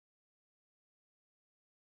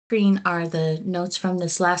screen are the notes from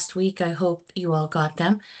this last week. I hope you all got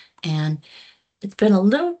them. And it's been a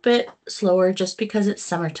little bit slower just because it's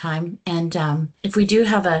summertime. And if we do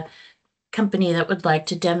have a company that would like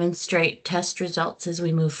to demonstrate test results as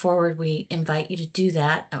we move forward, we invite you to do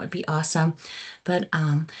that. That would be awesome. But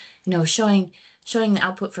showing the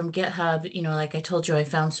output from GitHub, like I told you, I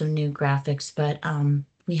found some new graphics, but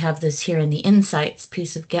we have this here in the Insights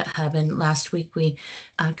piece of GitHub, and last week we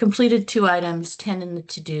completed 2 items, 10 in the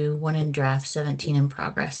to-do, 1 in draft, 17 in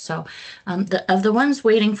progress. So of the ones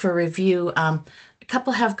waiting for review, a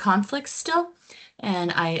couple have conflicts still.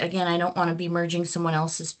 And I don't want to be merging someone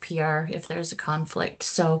else's PR if there's a conflict.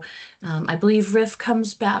 So I believe Riff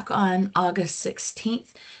comes back on August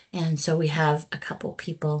 16th. And so we have a couple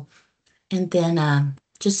people. And then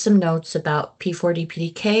just some notes about P4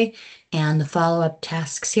 DPK and the follow-up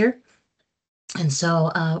tasks here. And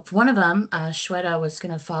so one of them, Shweta, was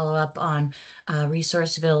going to follow up on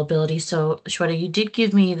resource availability. So Shweta, you did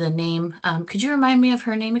give me the name. Could you remind me of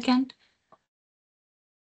her name again?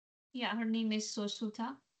 Yeah, her name is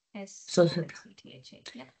Sosutha. Sethuramapandian.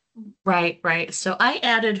 Yeah. Right. So I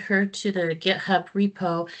added her to the GitHub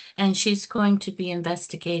repo, and she's going to be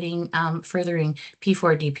investigating furthering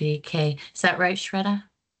P4 DPK. Is that right, Shweta?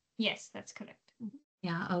 Yes, that's correct.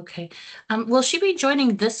 Yeah, okay. Will she be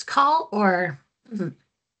joining this call or?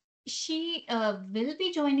 She will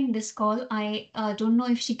be joining this call. I don't know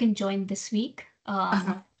if she can join this week.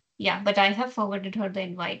 Yeah, but I have forwarded her the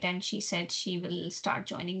invite, and she said she will start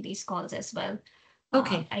joining these calls as well.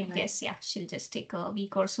 Okay. I guess, yeah, she'll just take a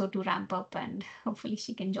week or so to ramp up, and hopefully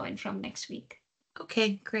she can join from next week.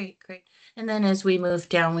 Okay, great. And then as we move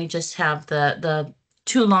down, we just have the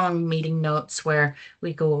 2 long meeting notes where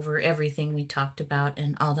we go over everything we talked about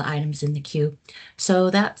and all the items in the queue.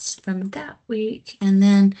 So that's from that week. And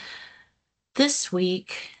then this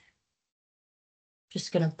week,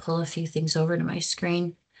 just going to pull a few things over to my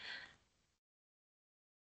screen.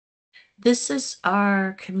 This is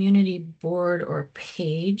our community board or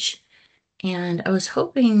page. And I was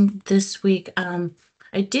hoping this week,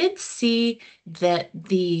 I did see that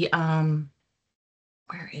the,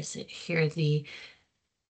 where is it here? The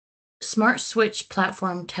Smart Switch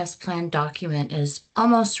Platform Test Plan document is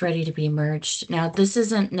almost ready to be merged. Now, this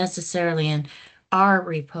isn't necessarily in our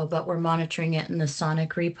repo, but we're monitoring it in the SONiC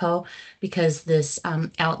repo because this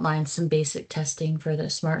outlines some basic testing for the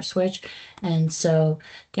Smart Switch. And so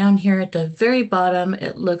down here at the very bottom,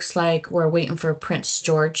 it looks like we're waiting for Prince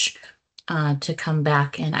George to come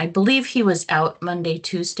back. And I believe he was out Monday,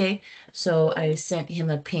 Tuesday. So I sent him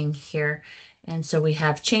a ping here. And so we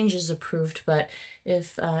have changes approved, but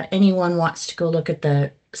if anyone wants to go look at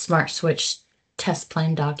the Smart Switch test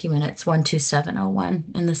plan document, it's 12701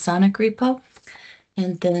 in the SONiC repo.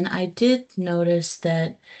 And then I did notice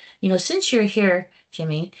that, since you're here,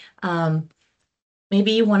 Jimmy,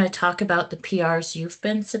 maybe you want to talk about the PRs you've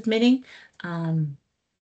been submitting.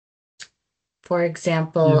 For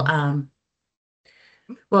example,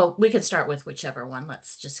 well, we could start with whichever one.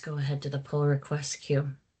 Let's just go ahead to the pull request queue.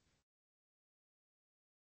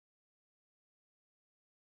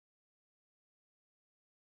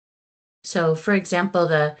 So, for example,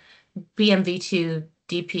 the BMV2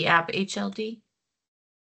 DP app HLD.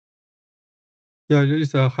 Yeah, it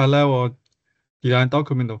is a high-level design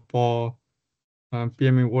document for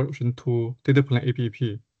BMV2 Data Plane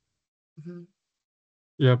App.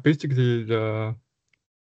 Yeah, basically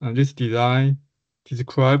this design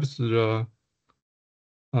describes the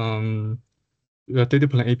data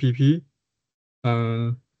plane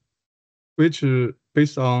app, which is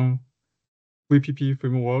based on VPP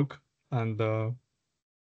framework and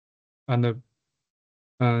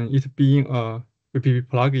it being a VPP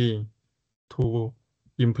plugin to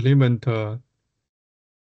implement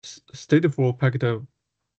stateful packet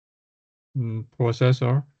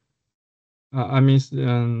processor.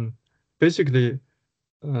 Basically,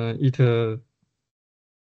 it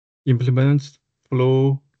implements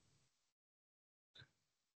flow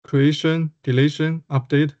creation, deletion,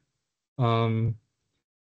 update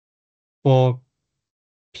for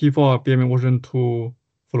P4 BMV2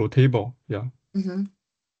 flow table. Yeah.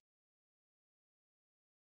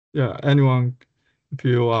 Yeah, anyone, if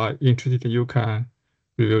you are interested, you can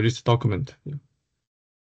review this document.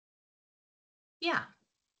 Yeah.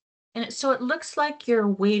 And so it looks like you're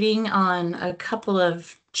waiting on a couple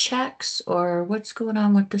of checks, or what's going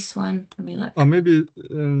on with this one? Let me look. Maybe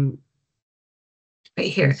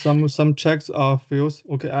right here. Some checks are fails.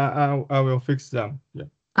 Okay, I will fix them. Yeah.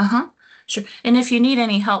 Sure. And if you need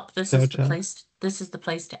any help, this is the place. This is the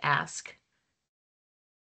place to ask.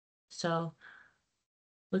 So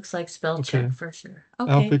looks like spell check for sure. Okay.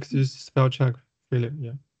 I'll fix this spell check failure.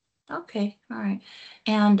 Yeah. Okay, all right.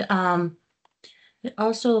 And it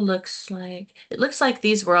also looks like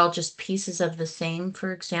these were all just pieces of the same.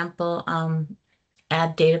 For example,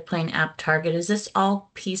 add data plane app target. Is this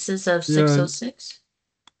all pieces of 606?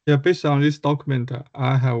 Yeah, based on this document,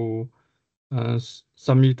 I have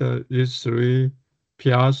submitted these 3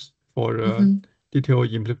 PRs for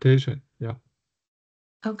detailed implementation. Yeah.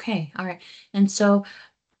 Okay, all right. And so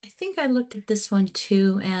I think I looked at this one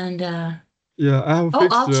too, and yeah, I have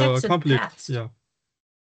fixed all checks the have conflict. passed. Yeah.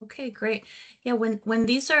 Okay, great. Yeah, when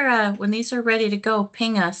these are ready to go,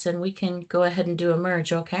 ping us and we can go ahead and do a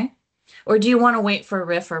merge, okay? Or do you want to wait for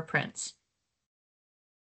Riff or Prince?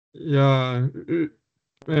 Yeah,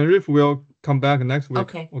 Riff will come back next week.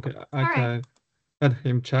 Okay. Okay, I All right. can let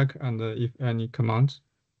him check and if any commands.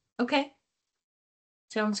 Okay.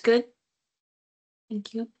 Sounds good.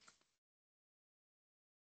 Thank you.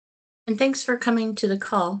 And thanks for coming to the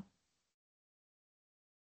call.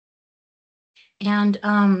 And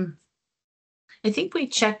I think we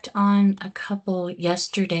checked on a couple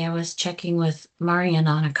yesterday. I was checking with Marian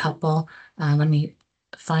on a couple. Let me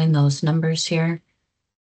find those numbers here.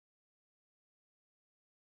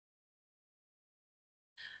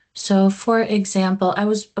 So for example, I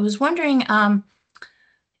was wondering,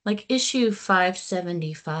 like issue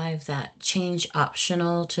 575, that change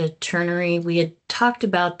optional to ternary, we had talked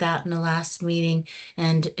about that in the last meeting,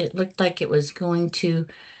 and it looked like it was going to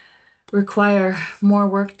require more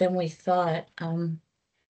work than we thought.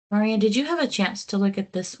 Marian, did you have a chance to look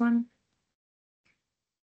at this one?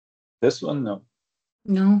 This one, no.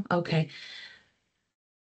 No? Okay.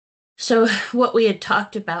 So what we had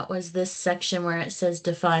talked about was this section where it says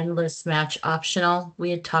define list match optional. We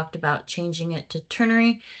had talked about changing it to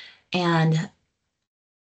ternary, and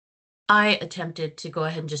I attempted to go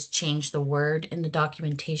ahead and just change the word in the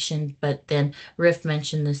documentation, but then Riff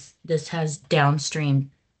mentioned this has downstream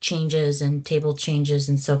changes and table changes,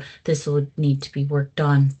 and so this would need to be worked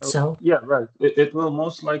on. So yeah, right. It will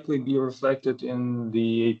most likely be reflected in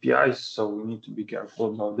the APIs, so we need to be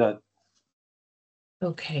careful about that.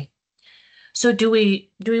 okay. So do we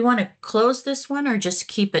want to close this one or just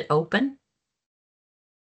keep it open?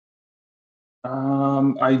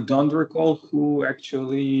 I don't recall who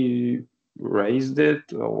actually raised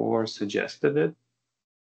it or suggested it.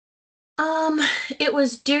 It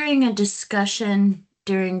was during a discussion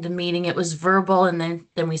during the meeting. It was verbal, and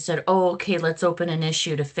then we said, "Oh, okay, let's open an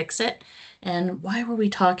issue to fix it." And why were we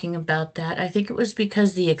talking about that? I think it was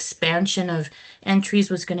because the expansion of entries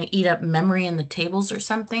was going to eat up memory in the tables or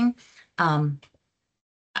something.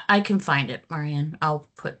 I can find it, Marian. I'll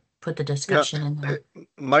put the discussion in there.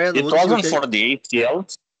 Marian, it wasn't for the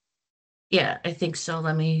ACLs. Yeah, I think so.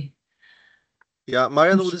 Let me. Yeah,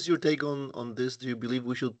 Marian, what is your take on this? Do you believe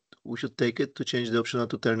we should take it to change the optional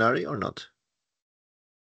to ternary or not?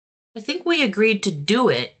 I think we agreed to do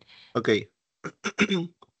it. Okay.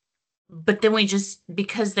 But then we just,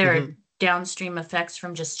 because there are downstream effects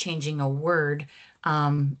from just changing a word,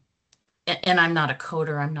 and I'm not a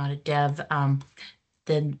coder, I'm not a dev,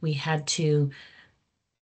 then we had to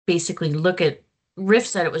basically look at, Riff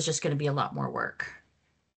said it was just going to be a lot more work.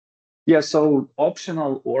 Yeah, so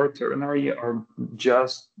optional or ternary are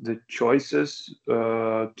just the choices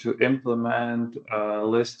to implement a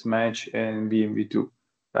list match in BMV2.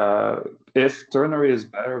 If ternary is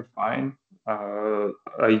better, fine.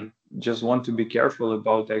 I just want to be careful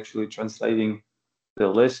about actually translating the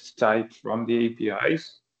list type from the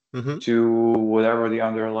APIs to whatever the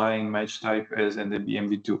underlying match type is in the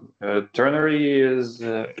BMV2. Ternary is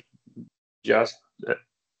just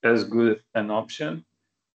as good an option.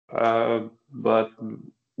 But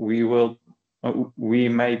we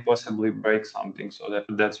may possibly break something, so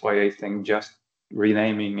that's why I think just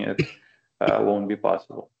renaming it won't be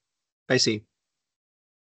possible. I see.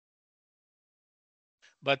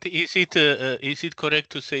 But is it correct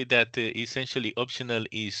to say that essentially optional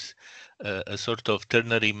is a sort of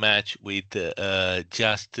ternary match with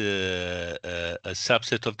just a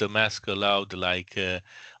subset of the mask allowed, like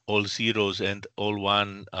all zeros and all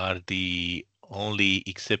one are the only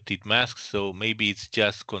accepted masks? So maybe it's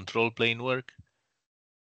just control plane work?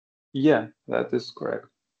 Yeah, that is correct.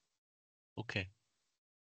 Okay.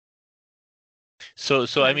 So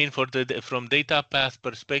I mean, from data path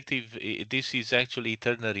perspective, this is actually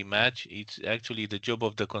ternary match. It's actually the job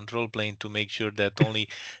of the control plane to make sure that only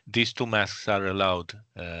these two masks are allowed.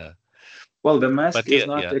 Well, the mask is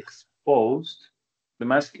not exposed. The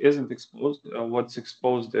mask isn't exposed. What's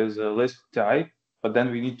exposed is a list type, but then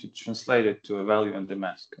we need to translate it to a value in the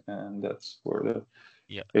mask, and that's where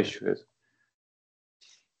the issue is.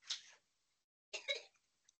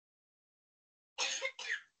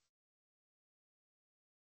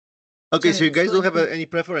 Okay, Sorry, so you guys don't have going any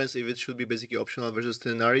preference if it should be basically optional versus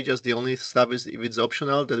ternary. Just the only stuff is if it's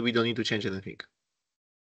optional, that we don't need to change anything.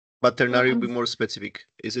 But ternary will be more specific.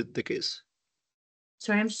 Is it the case?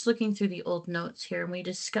 Sorry, I'm just looking through the old notes here, and we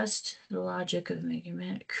discussed the logic of making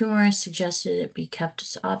it. Kumar suggested it be kept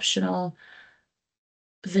as optional.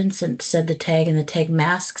 Vincent said the tag and the tag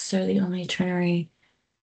masks are the only ternary,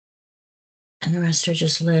 and the rest are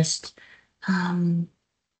just lists. The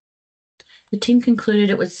team concluded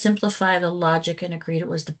it would simplify the logic and agreed it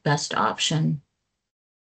was the best option.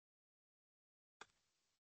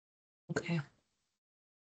 Okay.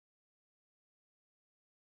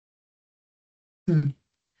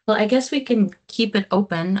 Well, I guess we can keep it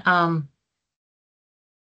open.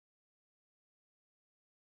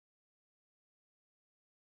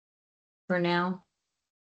 For now.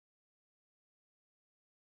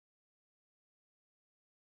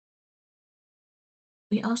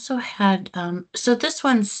 We also had, so this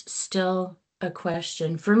one's still a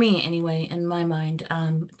question for me anyway, in my mind.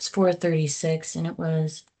 It's 436 and it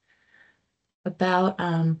was about,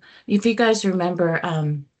 if you guys remember,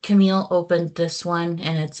 Camille opened this one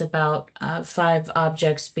and it's about 5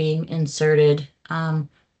 objects being inserted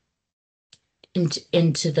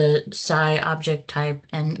into the psi object type,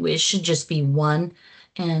 and it should just be 1.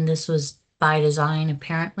 And this was by design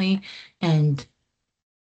apparently. And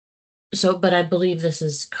so, but I believe this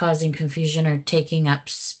is causing confusion or taking up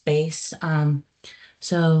space.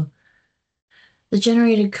 So the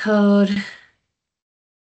generated code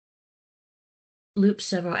loops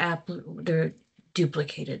several they're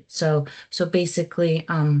duplicated. So basically,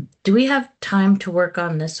 do we have time to work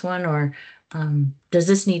on this one, or does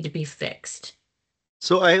this need to be fixed?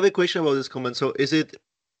 So I have a question about this comment. So is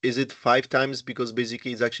it 5 times because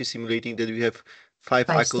basically it's actually simulating that we have 5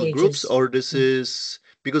 ACL groups, or this is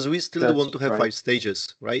because we still want to have 5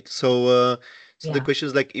 stages, right? So the question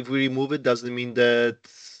is like, if we remove it, does it mean that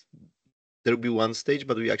there will be 1 stage,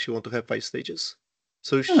 but we actually want to have 5 stages?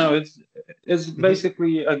 So no, it's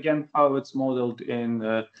basically again how it's modeled in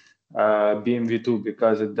BMV2,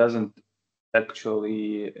 because it doesn't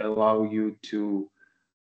actually allow you to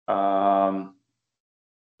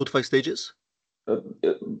put 5 stages.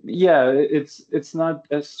 Yeah, it's not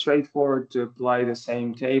as straightforward to apply the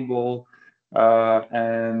same table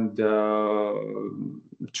and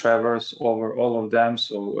traverse over all of them.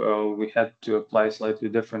 So we had to apply slightly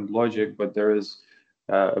different logic, but there is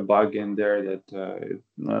a bug in there that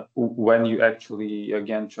when you actually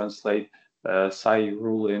again translate psi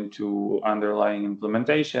rule into underlying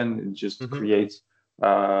implementation, it just creates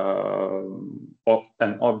an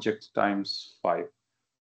object times 5.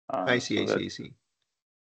 I see.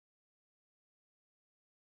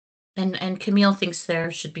 And Camille thinks there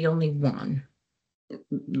should be only 1.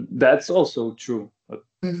 That's also true, but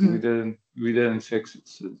we didn't fix it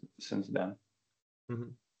since then.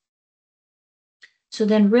 So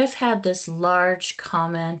then Riff had this large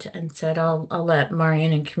comment and said, I'll let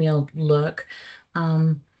Marian and Camille look.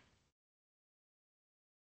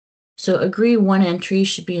 So agree 1 entry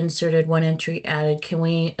should be inserted, 1 entry added. Can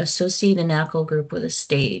we associate an ACL group with a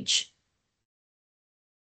stage?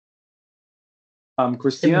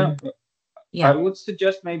 Christina, yeah. I would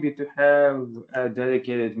suggest maybe to have a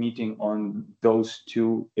dedicated meeting on those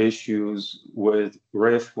 2 issues with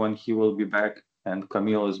Riff when he will be back, and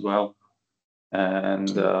Camille as well.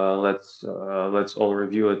 And let's all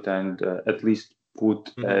review it and at least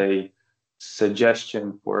put a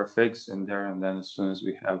suggestion for a fix in there, and then as soon as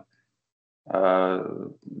we have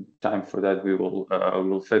time for that, we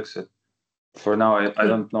will fix it. For now, I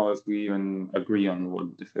don't know if we even agree on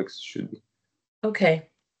what the fix should be. Okay,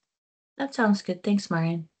 that sounds good. Thanks,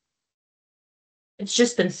 Marian. It's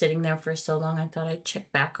just been sitting there for so long, I thought I'd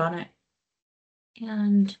check back on it.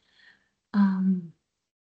 And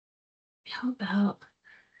how about,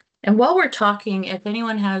 and while we're talking, if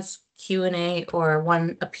anyone has Q&A or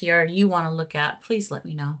a PR you want to look at, please let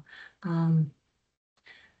me know.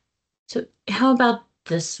 So how about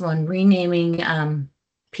this one, renaming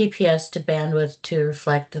PPS to bandwidth to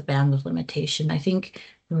reflect the bandwidth limitation? I think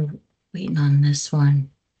we're waiting on this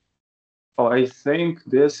one. Oh, I think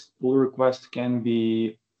this pull request can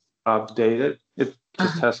be updated. It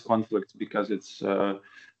just has conflicts because it's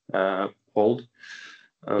old.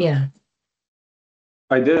 Yeah.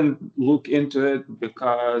 I didn't look into it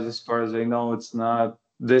because, as far as I know,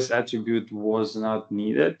 this attribute was not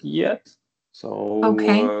needed yet. So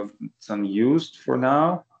it's unused for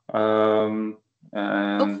now.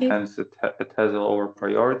 And hence it has a lower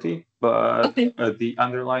priority. But the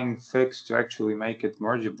underlying fix to actually make it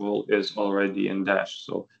mergeable is already in Dash.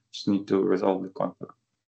 So just need to resolve the conflict.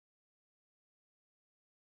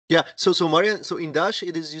 Yeah. So Marian, so in Dash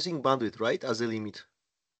it is using bandwidth, right, as a limit?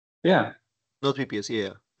 Yeah. Not VPS.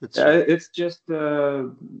 Yeah. It's just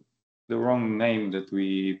the wrong name that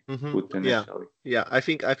we put initially. Yeah. I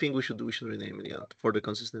think we should rename it, yeah, for the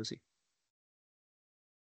consistency.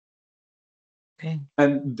 Okay.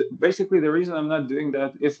 And basically the reason I'm not doing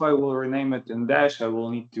that, if I will rename it in Dash, I will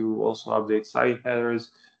need to also update side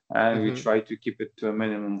headers, and we try to keep it to a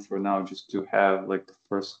minimum for now, just to have like the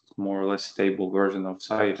first more or less stable version of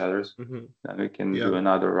side headers. Then we can do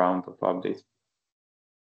another round of updates.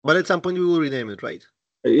 But at some point we will rename it, right?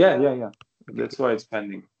 Yeah. That's why it's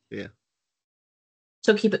pending. Yeah.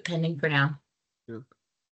 So keep it pending for now. Yeah.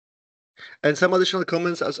 And some additional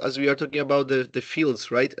comments as we are talking about the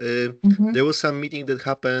fields, right? There was some meeting that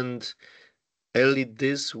happened early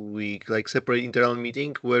this week, like separate internal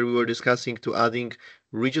meeting, where we were discussing to adding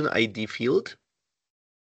region ID field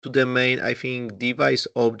to the main, I think, device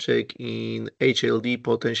object in HLD,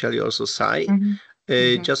 potentially also SI,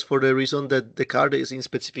 just for the reason that the card is in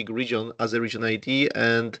specific region as a region ID,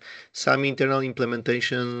 and some internal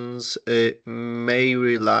implementations may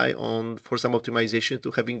rely on, for some optimization,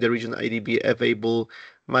 to having the region ID be available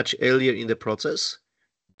much earlier in the process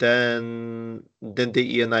than the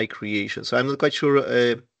ENI creation. So I'm not quite sure,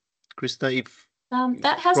 Krista, if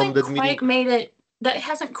that hasn't quite made it. That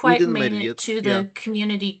hasn't quite made it to the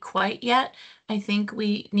community quite yet. I think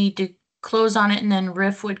we need to close on it, and then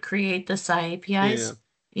Riff would create the SI APIs.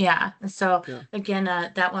 Yeah. So again,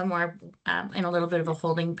 that one more in a little bit of a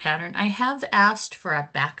holding pattern. I have asked for a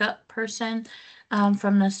backup person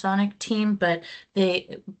from the SONiC team, but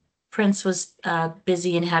Prince was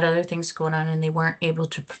busy and had other things going on, and they weren't able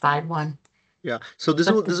to provide one. Yeah, so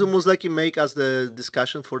this will most likely make us the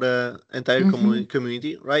discussion for the entire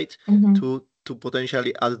community, right? To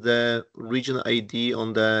potentially add the region ID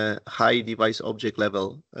on the high device object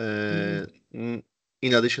level, in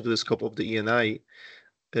addition to the scope of the ENI,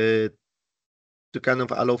 to kind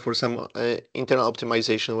of allow for some internal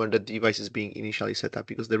optimization when the device is being initially set up,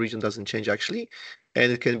 because the region doesn't change actually,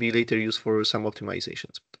 and it can be later used for some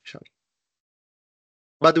optimizations potentially.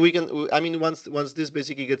 But we can, I mean, once this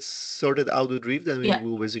basically gets sorted out with Riff, then we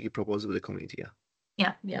will basically propose it with the community.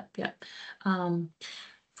 Yeah.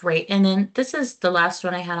 Great. And then this is the last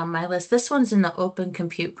one I had on my list. This one's in the Open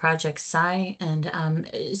Compute Project SCI. And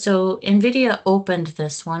so NVIDIA opened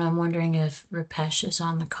this one. I'm wondering if Rupesh is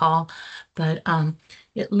on the call, but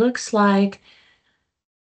it looks like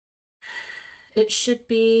it should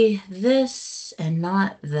be this and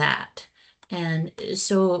not that. And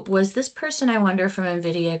so was this person, I wonder, from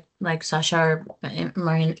NVIDIA, like Sasha or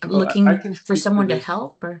Marian, looking for someone to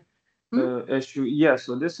help? Or yeah,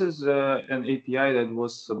 so this is an API that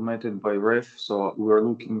was submitted by Riff. So we're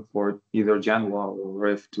looking for either Junhua or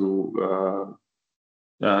Riff to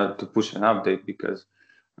push an update, because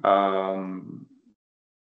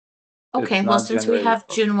okay, well, since we have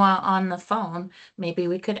Junhua on the phone, maybe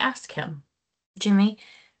we could ask him. Jimmy?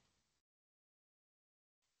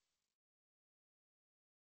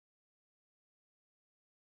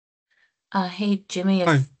 Hey, Jimmy.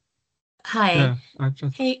 Hi. Yeah,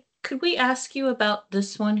 Hey, could we ask you about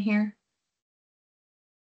this one here?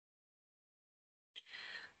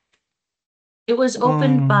 It was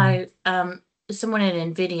opened by someone at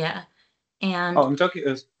NVIDIA, and I'm talking.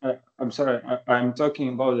 I'm sorry. I'm talking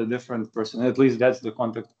about a different person. At least that's the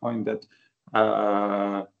contact point that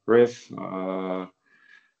Riff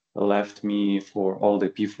left me for all the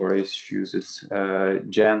P4 issues. It's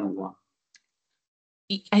Junhua.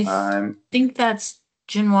 I think that's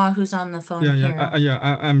Junhua who's on the phone here.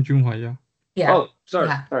 I'm Junhua. Yeah. Oh, sorry.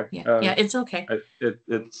 Yeah, it's okay.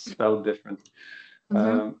 It's spelled different.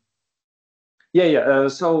 So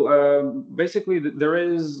basically, there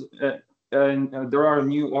are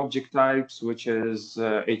new object types, which is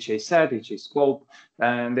HA set, HA scope,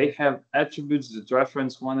 and they have attributes that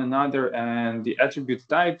reference one another, and the attribute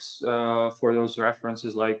types for those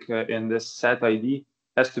references, like in this set ID,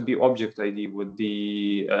 has to be object ID with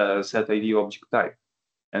the set ID object type.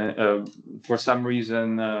 And for some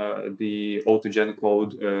reason, the autogen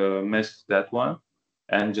code missed that one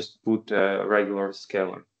and just put a regular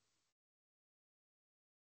scalar.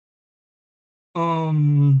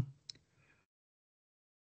 In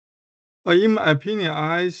my opinion,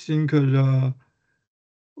 I think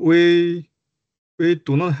we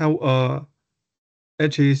do not have a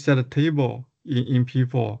HA set table in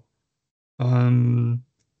P4.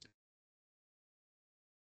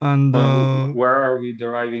 And where are we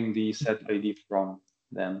deriving the set ID from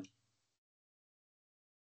then?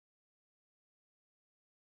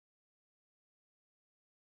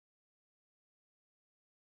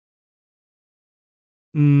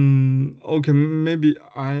 Okay, maybe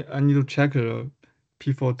I need to check the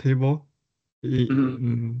P4 table,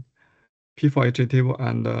 P4 HA table,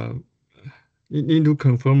 and need to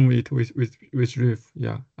confirm it with Riff.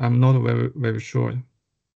 Yeah, I'm not very sure.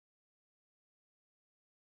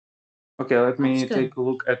 Okay, let me take a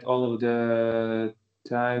look at all of the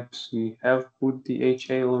types. We have put the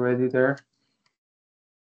HA already there.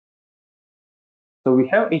 So we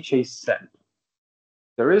have HA set.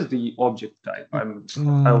 There is the object type.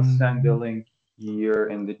 I'll send the link here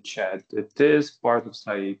in the chat. It is part of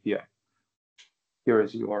Sci API. Here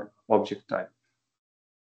is your object type.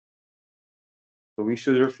 So we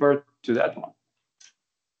should refer to that one.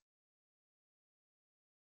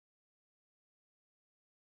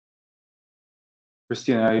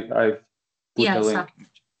 Christina, I've put the link.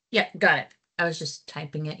 Yeah, got it. I was just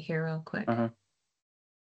typing it here real quick.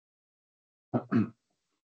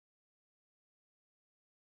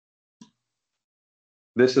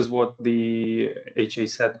 This is what the HA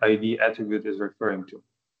set ID attribute is referring to.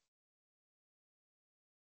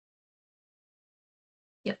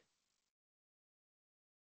 Yep.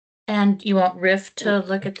 And you want Riff to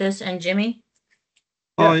look at this and Jimmy?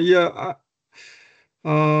 Oh yeah.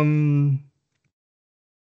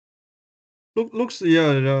 Looks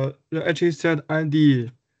the HA set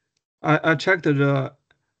ID. I checked the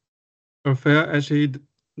affair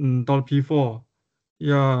HA.P4.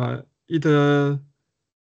 Yeah, it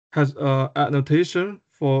has a annotation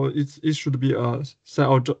for it should be a set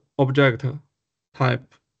object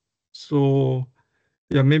type. So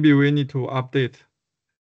yeah, maybe we need to update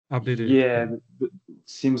it. Yeah, it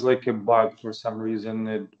seems like a bug for some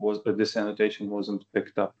reason. This annotation wasn't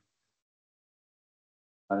picked up.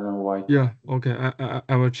 I don't know why. Yeah. Okay.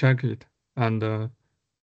 I will check it and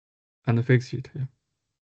fix it. Yeah.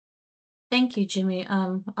 Thank you, Jimmy.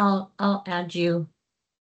 I'll add you.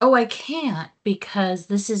 Oh, I can't because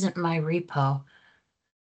this isn't my repo.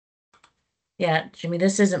 Yeah, Jimmy,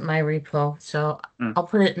 this isn't my repo, so I'll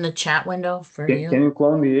put it in the chat window for you. Can you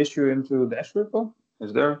clone the issue into Dash repo?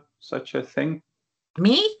 Is there such a thing?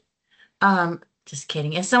 Me? Just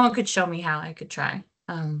kidding. If someone could show me how, I could try.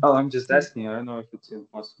 Oh, I'm just asking. I don't know if it's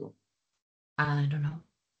impossible. I don't know.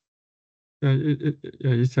 Yeah,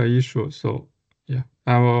 it's an issue. So yeah,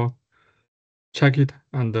 I will check it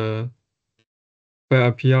and by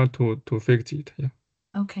a PR to fix it. Yeah.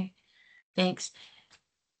 Okay, thanks.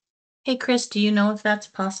 Hey, Chris, do you know if that's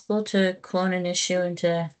possible to clone an issue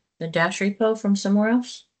into the Dash repo from somewhere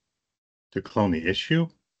else? To clone the issue?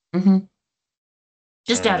 Mm-hmm.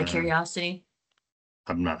 Just out of curiosity.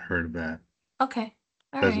 I've not heard of that. Okay.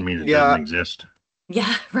 Doesn't mean it doesn't exist.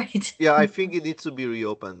 Yeah, right. Yeah, I think it needs to be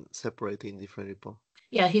reopened separately in different repo.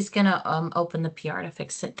 Yeah, he's gonna open the PR to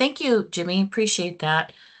fix it. Thank you, Jimmy. Appreciate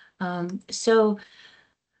that. So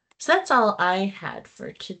that's all I had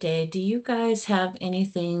for today. Do you guys have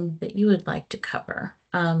anything that you would like to cover?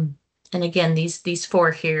 And again, these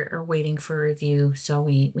four here are waiting for review, so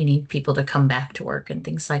we need people to come back to work and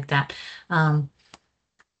things like that.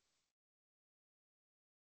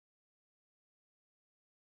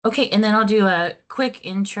 Okay, and then I'll do a quick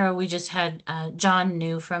intro. We just had John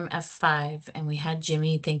New from F5, and we had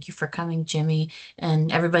Jimmy. Thank you for coming, Jimmy.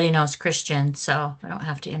 And everybody knows Christian, so I don't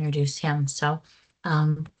have to introduce him. So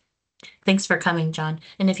thanks for coming, John.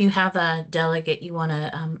 And if you have a delegate you want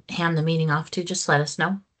to hand the meeting off to, just let us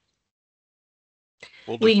know.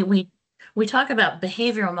 We talk about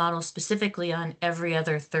behavioral models specifically on every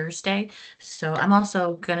other Thursday. So I'm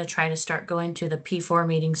also going to try to start going to the P4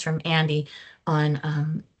 meetings from Andy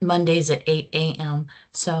on Mondays at 8 a.m.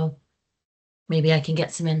 So maybe I can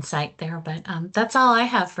get some insight there, but that's all I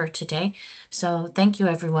have for today. So thank you,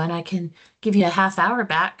 everyone. I can give you a half hour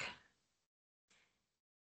back.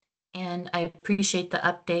 And I appreciate the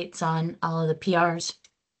updates on all of the PRs.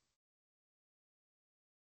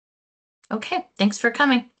 Okay, thanks for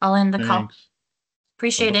coming. I'll end the call.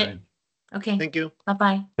 Appreciate it. Okay. Thank you.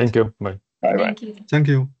 Bye-bye. Thank you. Bye. Bye-bye. Thank you. Thank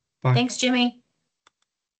you. Bye. Thanks, Jimmy.